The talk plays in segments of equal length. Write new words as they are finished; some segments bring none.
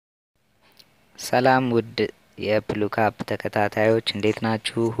ሰላም ውድ የፕሉክ ተከታታዮች እንዴት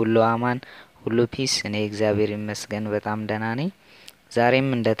ናችሁ? ሁሉ አማን ሁሉ ፒስ? እኔ እግዚአብሔር ይመስገን በጣም ደህና ነኝ። ዛሬም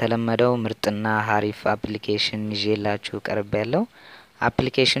እንደተለመደው ምርጥና ሀሪፍ አፕሊኬሽን ይዤላችሁ ቀርቤያለሁ።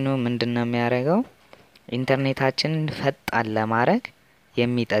 አፕሊኬሽኑ ምንድነው የሚያደርገው? ኢንተርኔታችንን ፈጣን ለማድረግ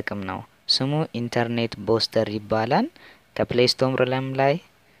የሚጠቅም ነው። ስሙ ኢንተርኔት ቦስተር ይባላል። ከፕሌይ ስቶር ላይ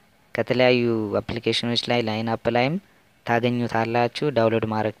ከተለያዩ አፕሊኬሽኖች ላይ ላይን አፕ ላይም ታገኙታላችሁ፣ ዳውንሎድ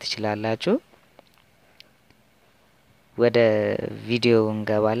ማድረግ ትችላላችሁ። ወደ ቪዲዮ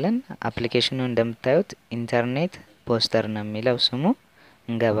እንገባለን። አፕሊኬሽኑ እንደምታዩት ኢንተርኔት ቦስተር ነው የሚለው ስሙ።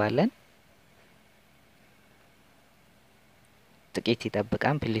 እንገባለን። ጥቂት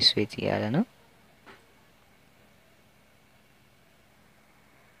ይጠብቃን ፕሊስ ዌት እያለ ነው።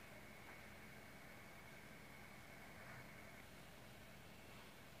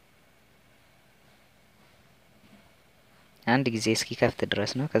 አንድ ጊዜ እስኪ ከፍት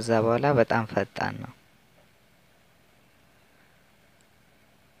ድረስ ነው። ከዛ በኋላ በጣም ፈጣን ነው።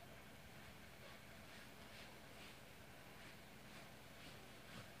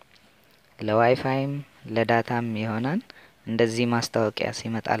 ለዋይፋይም ለዳታም ይሆናል። እንደዚህ ማስታወቂያ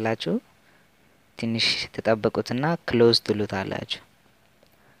ሲመጣላችሁ ትንሽ ተጠብቁትና ክሎዝ ትሉታላችሁ።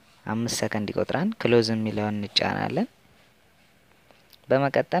 5 ሰከንድ ይቆጥራል። ክሎዝ የሚለውን እንጫናለን።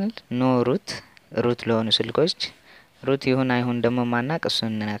 በመቀጠል ኖ ሩት ለሆኑ ስልኮች ሩት ይሁን አይሁን ደግሞ ማናቅ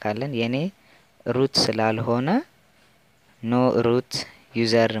እሱን እንነካለን። የኔ ሩት ስላልሆነ ኖ ሩት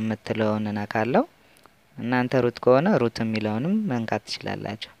ዩዘር የምትለውን እንነካለሁ። እናንተ ሩት ከሆነ ሩት የሚለውንም መንካት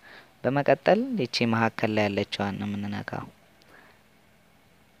ትችላላችሁ። በመቀጠል እቺ መሀከል ላይ ያለችዋን ነው የምንነካው።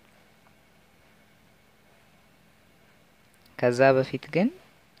 ከዛ በፊት ግን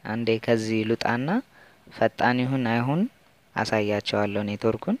አንዴ ከዚህ ልውጣና ፈጣን ይሁን አይሁን አሳያቸዋለሁ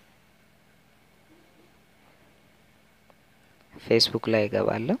ኔትወርኩን። ፌስቡክ ላይ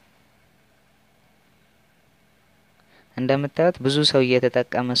እገባለሁ። እንደምታዩት ብዙ ሰው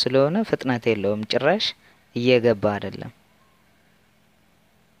እየተጠቀመ ስለሆነ ፍጥነት የለውም፣ ጭራሽ እየገባ አይደለም።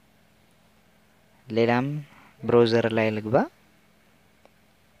 ሌላም ብራውዘር ላይ ልግባ።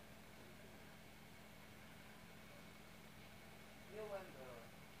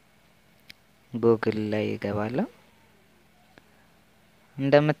 ጉግል ላይ እገባለሁ።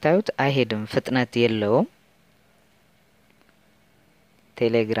 እንደምታዩት አይሄድም፣ ፍጥነት የለውም።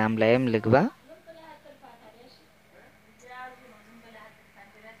 ቴሌግራም ላይም ልግባ።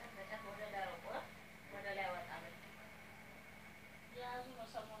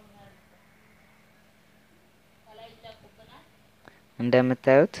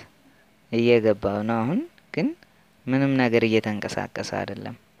 እንደምታዩት እየገባው ነው። አሁን ግን ምንም ነገር እየተንቀሳቀሰ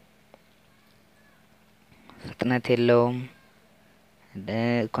አይደለም፣ ፍጥነት የለውም፣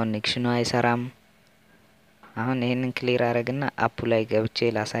 ኮኔክሽኑ አይሰራም። አሁን ይሄንን ክሊር አረግና አፑ ላይ ገብቼ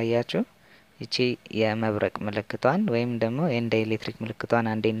ላሳያችሁ። እቺ የመብረቅ ምልክቷን ወይም ደግሞ እንደ ኤሌክትሪክ ምልክቷን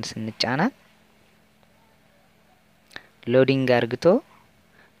አንዴን ስንጫናት ሎዲንግ አርግቶ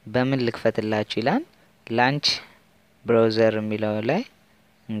በምን ልክፈትላችሁ ይላል። ላንች ብራውዘር የሚለው ላይ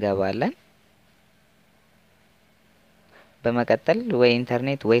እንገባለን። በመቀጠል ወይ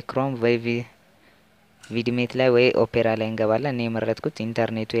ኢንተርኔት ወይ ክሮም ወይ ቪድሜት ላይ ወይ ኦፔራ ላይ እንገባለን። እኔ የመረጥኩት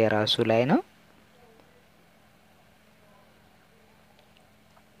ኢንተርኔቱ የራሱ ላይ ነው።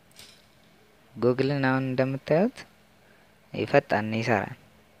 ጉግልን አሁን እንደምታዩት ይፈጣን ይሰራል።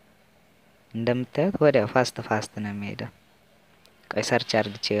 እንደምታዩት ወዲያው ፋስት ነው የሚሄደው። ቆይ ሰርች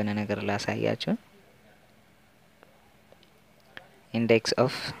አርግቼ የሆነ ነገር ላሳያችሁ። ኢንዴክስ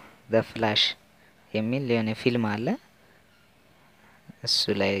ኦፍ ዘ ፍላሽ የሚል የሆነ ፊልም አለ።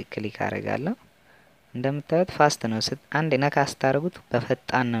 እሱ ላይ ክሊክ አረጋለሁ። እንደምታዩት ፋስት ነው። አንድ ነካ ስታረጉት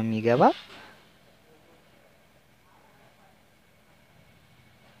በፈጣን ነው የሚገባው።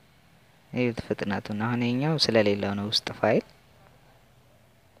 ይሄት ፍጥነቱን አሁን የኛው ስለሌለው ነው ውስጥ ፋይል።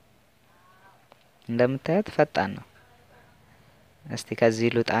 እንደምታዩት ፈጣን ነው። እስቲ ከዚህ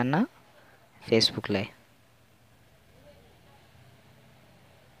ልውጣና ፌስቡክ ላይ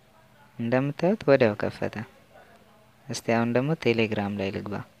እንደምታዩት ወዲያው ከፈተ። እስቲ አሁን ደግሞ ቴሌግራም ላይ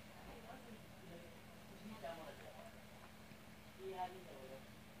ልግባ።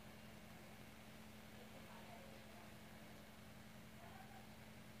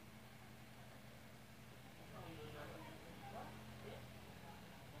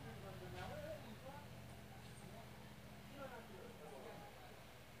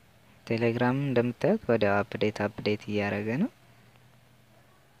 ቴሌግራም እንደምታዩት ወዲያው አፕዴት እያደረገ ነው።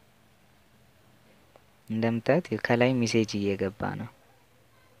 እንደምታዩት ከላይ ሜሴጅ እየገባ ነው።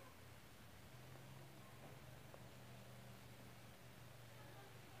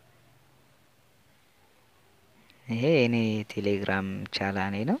 ይሄ እኔ ቴሌግራም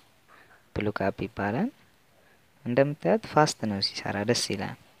ቻናሌ ነው። pluk ይባላል። እንደምታዩት ፋስት ነው ሲሰራ ደስ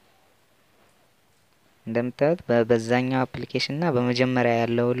ይላል። እንደምታዩት በዛኛው አፕሊኬሽን እና በመጀመሪያ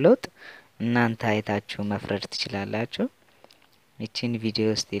ያለው ለውጥ እናንተ አይታችሁ መፍረድ ትችላላችሁ። እቺን ቪዲዮ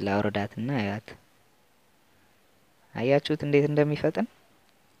እስቲ ላውርዳትና አያት። አያችሁት እንዴት እንደሚፈጥን?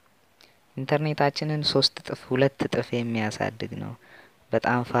 ኢንተርኔታችንን 3 እጥፍ 2 እጥፍ የሚያሳድግ ነው።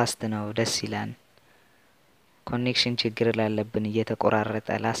 በጣም ፋስት ነው፣ ደስ ይላል። ኮኔክሽን ችግር ላለብን እየተቆራረጠ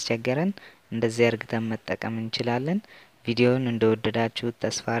ላስቸገረን እንደዚህ አርግተን መጠቀም እንችላለን። ቪዲዮውን እንደወደዳችሁት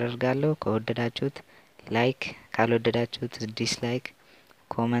ተስፋ አደርጋለሁ። ከወደዳችሁት ላይክ፣ ካልወደዳችሁት ዲስላይክ፣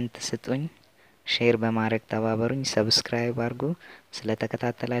 ኮሜንት ስጡኝ። ሼር በማድረግ ተባበሩኝ። ሰብስክራይብ አድርጉ።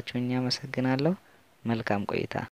 ስለተከታተላችሁኝ አመሰግናለሁ። መልካም ቆይታ